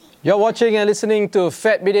You're watching and listening to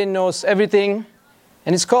Fat Bidin Knows Everything,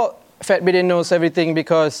 and it's called Fat Bidin Knows Everything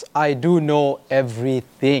because I do know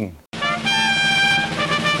everything.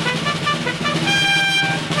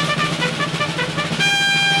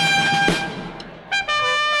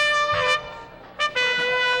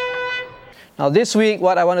 Now this week,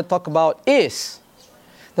 what I want to talk about is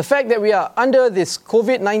the fact that we are under this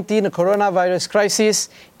COVID-19, the coronavirus crisis,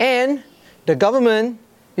 and the government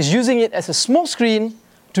is using it as a smokescreen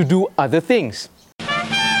to do other things.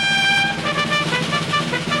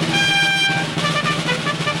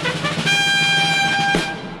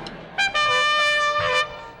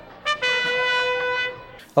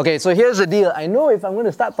 Okay, so here's the deal. I know if I'm going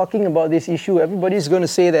to start talking about this issue, everybody's going to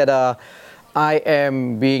say that I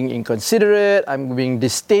am being inconsiderate, I'm being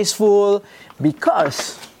distasteful,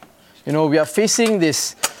 because, we are facing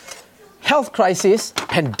this health crisis,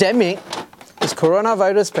 pandemic, this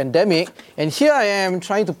coronavirus pandemic, and here I am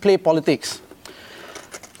trying to play politics.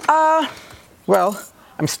 Well,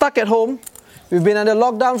 I'm stuck at home. We've been under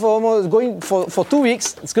lockdown for 2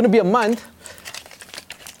 weeks. It's going to be a month.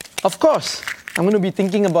 Of course, I'm going to be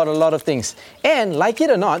thinking about a lot of things. And like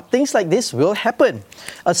it or not, things like this will happen.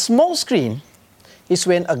 A smokescreen is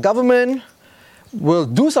when a government will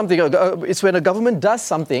do something. It's when a government does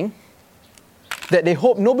something that they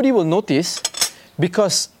hope nobody will notice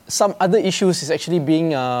because some other issues is actually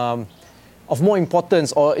being of more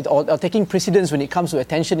importance or taking precedence when it comes to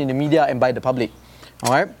attention in the media and by the public.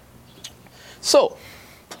 All right? So,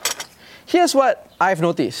 here's what I've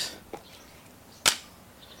noticed.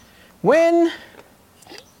 When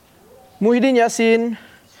Muhyiddin Yassin,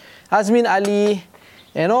 Azmin Ali,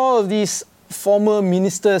 and all of these former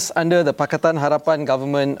ministers under the Pakatan Harapan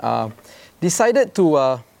government decided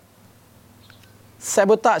to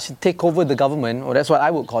sabotage, take over the government, or that's what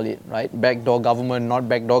I would call it, right? Backdoor government, not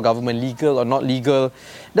backdoor government, legal or not legal,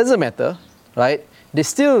 doesn't matter, right? They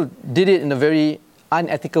still did it in a very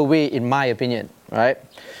unethical way, in my opinion, right?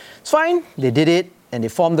 It's fine, they did it, and they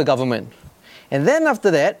formed the government. And then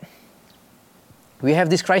after that, we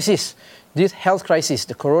have this crisis, this health crisis,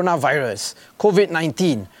 the coronavirus,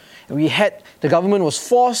 COVID-19. The government was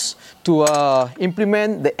forced to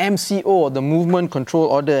implement the MCO, the Movement Control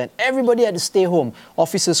Order, and everybody had to stay home.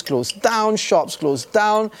 Offices closed down, shops closed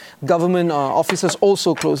down, government offices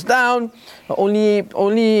also closed down.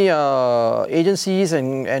 Only agencies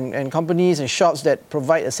and companies and shops that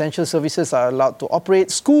provide essential services are allowed to operate.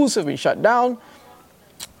 Schools have been shut down,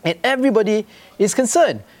 and everybody is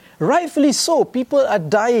concerned. Rightfully so, people are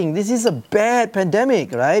dying. This is a bad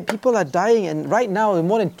pandemic, right? People are dying, and right now there are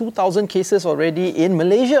more than 2,000 cases already in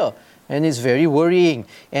Malaysia, and it's very worrying.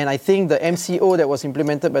 And I think the MCO that was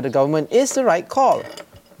implemented by the government is the right call.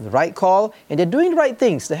 The right call, and they're doing the right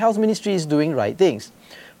things. The health ministry is doing right things.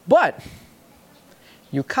 But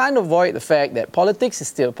you can't avoid the fact that politics is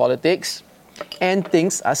still politics, and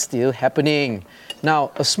things are still happening.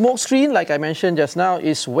 Now, a smokescreen, like I mentioned just now,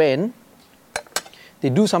 is when they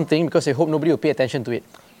do something because they hope nobody will pay attention to it,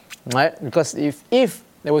 right? Because if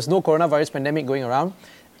there was no coronavirus pandemic going around,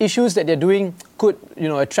 issues that they're doing could,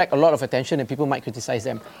 attract a lot of attention and people might criticize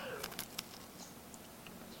them.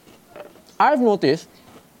 I've noticed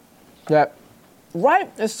that right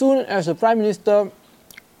as soon as the Prime Minister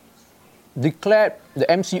declared the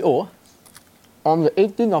MCO on the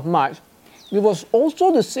 18th of March, it was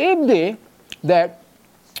also the same day that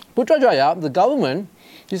Putrajaya, the government,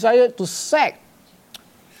 decided to sack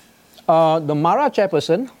the MARA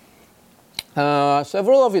chairperson,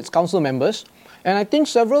 several of its council members, and I think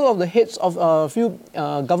several of the heads of a few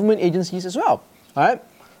government agencies as well, right?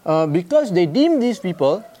 Because they deem these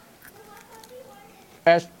people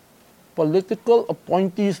as political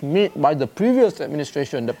appointees made by the previous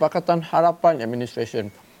administration, the Pakatan Harapan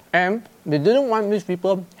administration, and they didn't want these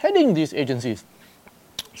people heading these agencies.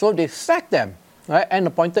 So they sacked them, right, and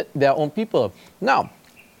appointed their own people. Now,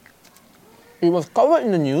 it was covered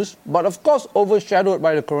in the news, but of course overshadowed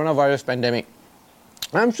by the coronavirus pandemic.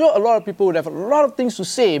 I'm sure a lot of people would have a lot of things to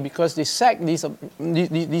say because they sacked these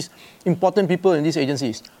important people in these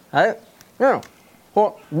agencies, right?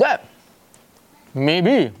 For that,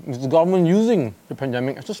 maybe it's the government using the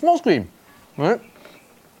pandemic as a smokescreen, right?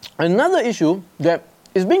 Another issue that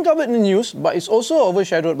is being covered in the news, but it's also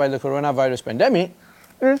overshadowed by the coronavirus pandemic,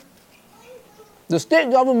 is the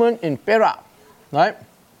state government in Perak, right?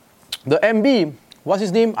 The MB, what's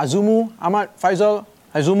his name? Ahmad Faisal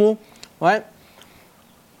Azumu, right?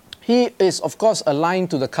 He is, of course, aligned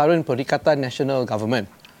to the current Perikatan Nasional government.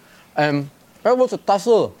 There was a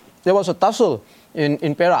tussle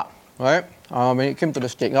in Perak, right? When it came to the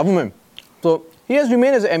state government. So he has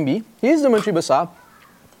remained as an MB. He is the Menteri Besar.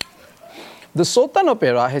 the Sultan of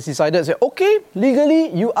Perak has decided, say, okay, legally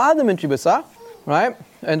you are the Menteri Besar, right?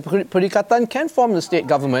 And Perikatan can form the state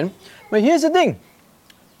government. But here's the thing.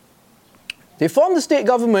 They formed the state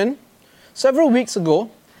government several weeks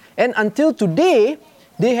ago, and until today,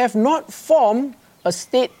 they have not formed a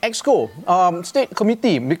state exco, state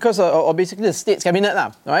committee, because, or basically the state's cabinet,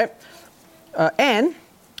 right? And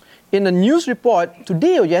in a news report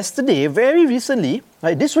today or yesterday, very recently,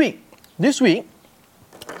 right, this week,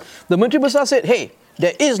 the Menteri Besar said, hey,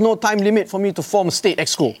 there is no time limit for me to form a state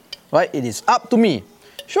exco, right? It is up to me.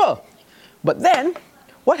 Sure. But then,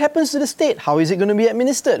 what happens to the state? How is it going to be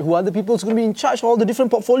administered? Who are the people who's going to be in charge of all the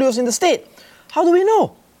different portfolios in the state? How do we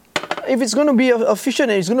know? If it's going to be efficient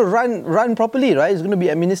and it's going to run properly, right? It's going to be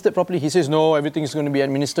administered properly. He says, no, everything is going to be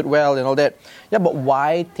administered well and all that. Yeah, but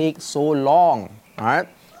why take so long? All right?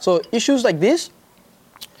 So issues like this,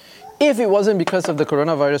 if it wasn't because of the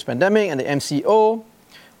coronavirus pandemic and the MCO,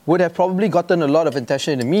 would have probably gotten a lot of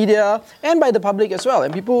attention in the media and by the public as well.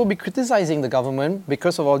 And people will be criticizing the government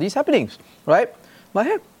because of all these happenings, right? But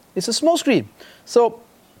hey, it's a small screen. So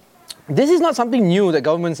this is not something new that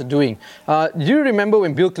governments are doing. Do you remember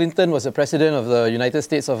when Bill Clinton was the president of the United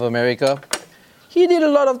States of America? He did a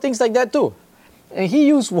lot of things like that too. And he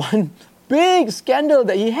used one big scandal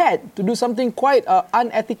that he had to do something quite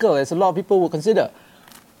unethical, as a lot of people would consider.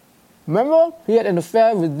 Remember, he had an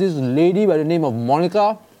affair with this lady by the name of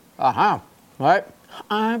Monica. Right?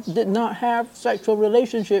 I did not have sexual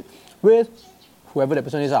relationship with whoever that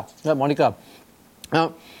person is, not Monica.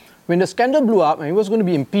 Now, when the scandal blew up and he was going to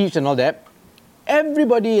be impeached and all that,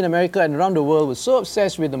 everybody in America and around the world was so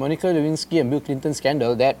obsessed with the Monica Lewinsky and Bill Clinton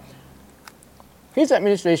scandal that his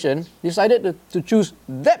administration decided to choose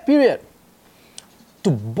that period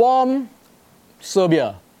to bomb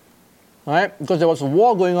Serbia. Right? Because there was a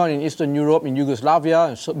war going on in Eastern Europe, in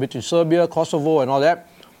Yugoslavia, between Serbia, Kosovo and all that.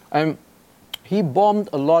 And he bombed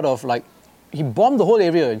a lot of, he bombed the whole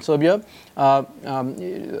area in Serbia.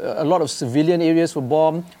 A lot of civilian areas were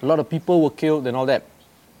bombed. A lot of people were killed and all that.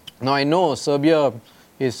 Now I know Serbia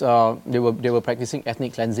is, they were practicing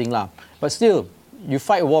ethnic cleansing lah. But still, you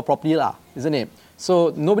fight a war properly lah, isn't it?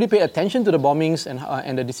 So nobody paid attention to the bombings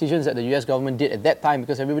and the decisions that the US government did at that time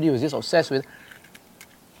because everybody was just obsessed with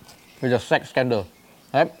the sex scandal.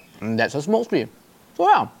 Right? And that's a small screen. So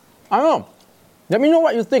yeah, I don't know. Let me know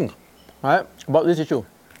what you think, right, about this issue.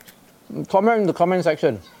 Comment in the comment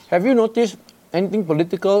section. Have you noticed anything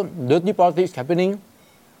political, dirty politics happening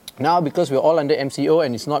now because we're all under MCO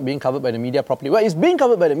and it's not being covered by the media properly? Well, it's being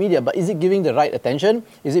covered by the media, but is it giving the right attention?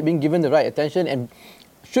 Is it being given the right attention? And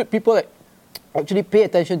should people actually pay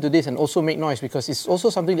attention to this and also make noise, because it's also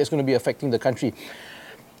something that's going to be affecting the country?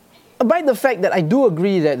 By the fact that I do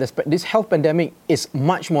agree that this health pandemic is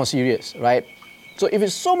much more serious, right? So if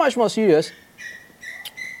it's so much more serious,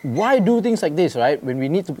 why do things like this, right? When we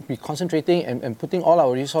need to be concentrating and putting all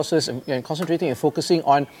our resources and concentrating and focusing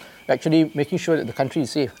on actually making sure that the country is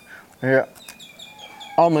safe. Yeah.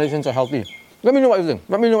 All Malaysians are healthy. Let me know what you think.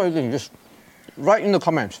 Let me know what you think. Just write in the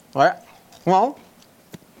comments, right? Well,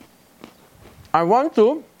 I want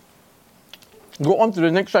to go on to the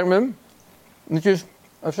next segment, which is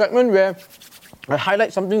a segment where I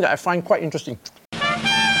highlight something that I find quite interesting.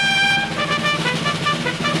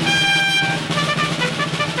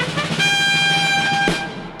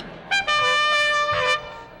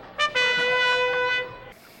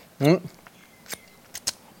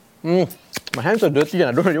 My hands are dirty and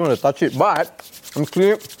I don't really want to touch it, but I'm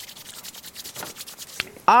clear.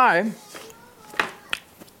 I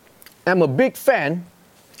am a big fan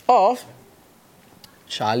of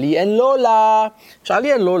Charlie and Lola.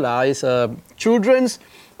 Charlie and Lola is a children's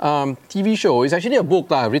TV show. It's actually a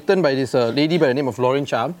book written by this lady by the name of Lauren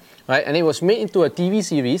Chow, right? And it was made into a TV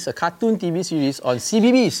series, a cartoon TV series on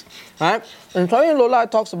CBBS, right? And Charlie and Lola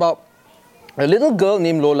talks about a little girl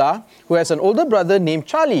named Lola who has an older brother named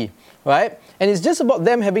Charlie, right? And it's just about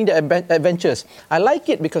them having their adventures. I like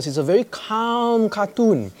it because it's a very calm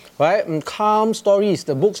cartoon, right? And calm stories.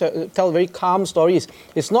 The books tell very calm stories.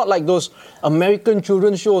 It's not like those American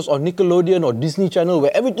children's shows on Nickelodeon or Disney Channel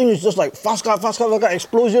where everything is just like fast car,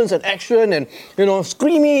 explosions and action and, you know,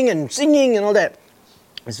 screaming and singing and all that.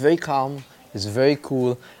 It's very calm. It's very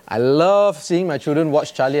cool. I love seeing my children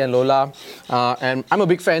watch Charlie and Lola, and I'm a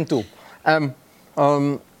big fan too.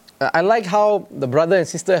 I like how the brother and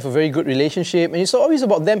sister have a very good relationship, and it's always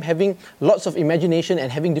about them having lots of imagination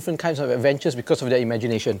and having different kinds of adventures because of their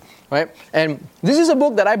imagination, right? And this is a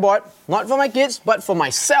book that I bought, not for my kids, but for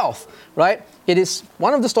myself, right? It is,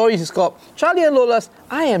 one of the stories is called Charlie and Lola's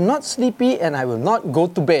I Am Not Sleepy and I Will Not Go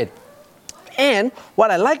to Bed. And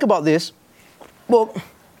what I like about this book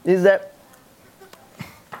is that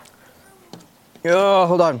Oh,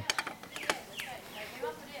 hold on.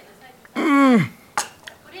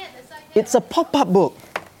 It's a pop-up book,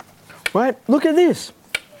 right? Look at this.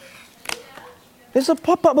 It's a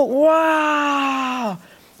pop-up book. Wow!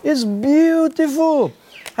 It's beautiful.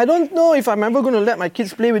 I don't know if I'm ever going to let my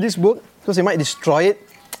kids play with this book because they might destroy it,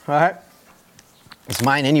 right? It's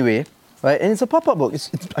mine anyway, right? And it's a pop-up book.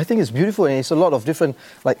 I think it's beautiful, and it's a lot of different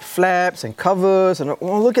like flaps and covers. And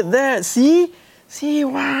oh, look at that! See,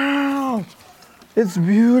 wow! It's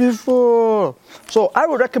beautiful. So I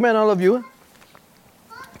would recommend all of you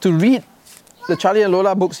to read the Charlie and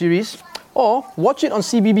Lola book series, or watch it on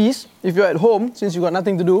CBeebies if you're at home, since you've got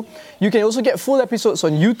nothing to do. You can also get full episodes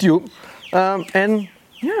on YouTube, and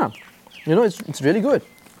yeah, you know, it's really good.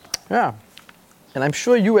 Yeah, and I'm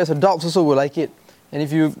sure you as adults also will like it.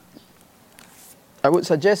 And I would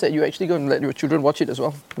suggest that you actually go and let your children watch it as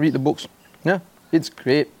well. Read the books. Yeah, it's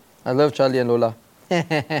great. I love Charlie and Lola.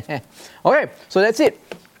 Okay, so that's it.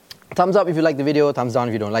 Thumbs up if you like the video, thumbs down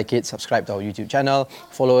if you don't like it, subscribe to our YouTube channel,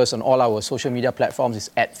 follow us on all our social media platforms, it's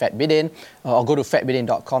 @FatBidin, or go to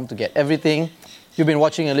fatbidin.com to get everything. You've been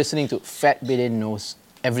watching and listening to Fat Bidin Knows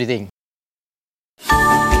Everything.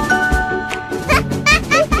 Charlie!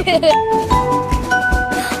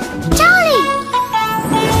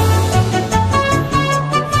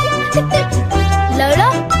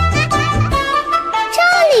 Lola?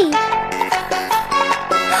 Charlie!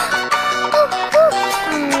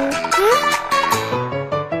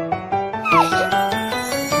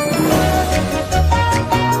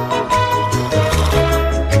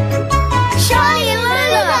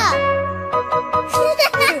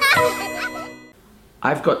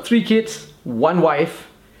 I've got 3 kids, 1 wife,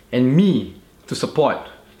 and me to support.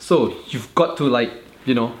 So you've got to, like,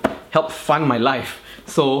 you know, help fund my life.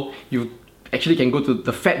 So you actually can go to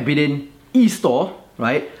the Fat Bidin e-store,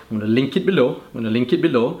 right? I'm gonna link it below.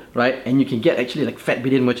 Right? And you can get actually like Fat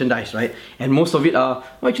Bidin merchandise, right? And most of it are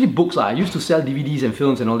actually books. I used to sell DVDs and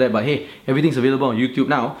films and all that, but hey, everything's available on YouTube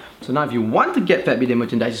now. So now if you want to get Fat Bidin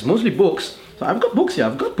merchandise, it's mostly books. So I've got books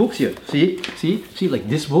here. See, like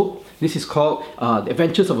this book. This is called The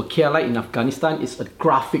Adventures of a Khailite in Afghanistan. It's a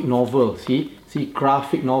graphic novel. See,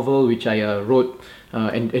 graphic novel which I wrote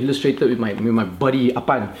and illustrated with my buddy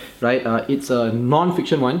Apan. Right? It's a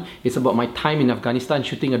non-fiction one. It's about my time in Afghanistan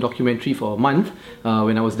shooting a documentary for a month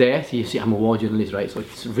when I was there. See, I'm a war journalist, right? So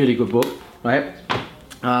it's a really good book, right?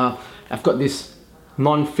 I've got this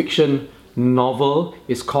non-fiction novel.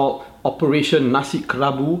 It's called Operation Nasi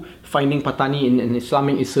Kerabu, Finding Patani in an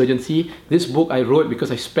Islamic Insurgency. This book I wrote because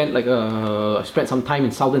I spent some time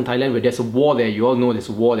in southern Thailand where there's a war there. You all know there's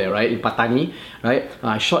a war there, right? In Patani, right?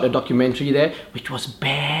 I shot a documentary there which was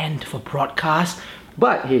banned for broadcast,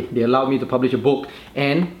 but hey, they allowed me to publish a book.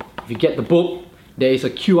 And if you get the book, there is a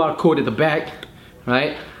QR code at the back,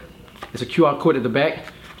 right? There's a QR code at the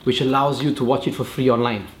back which allows you to watch it for free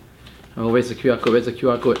online. Oh, where's the QR code? Where's the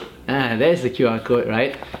QR code? Ah, there's the QR code,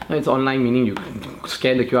 right? It's online, meaning you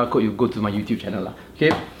scan the QR code, you go to my YouTube channel.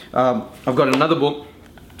 Okay, I've got another book.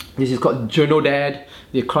 This is called Journo Dad,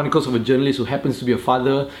 The Chronicles of a Journalist Who Happens to Be a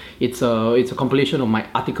Father. It's a compilation of my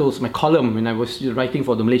articles, my column when I was writing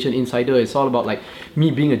for the Malaysian Insider. It's all about like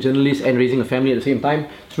me being a journalist and raising a family at the same time.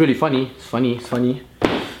 It's really funny. It's funny.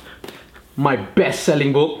 My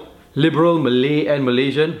best-selling book, Liberal, Malay and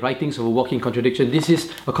Malaysian, Writings of a Walking Contradiction. This is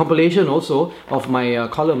a compilation also of my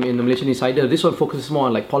column in the Malaysian Insider. This one focuses more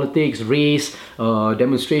on like politics, race,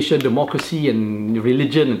 demonstration, democracy and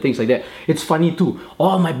religion and things like that. It's funny too.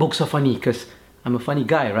 All my books are funny because I'm a funny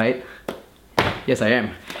guy, right? Yes, I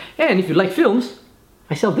am. And if you like films,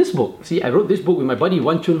 I sell this book. See, I wrote this book with my buddy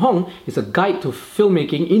Wan Chun Hong. It's a guide to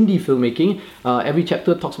filmmaking, indie filmmaking. Every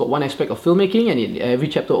chapter talks about one aspect of filmmaking, and every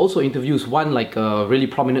chapter also interviews one like a really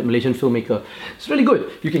prominent Malaysian filmmaker. It's really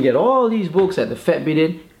good. You can get all these books at the Fat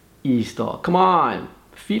Bidin e-store. Come on,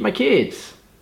 feed my kids.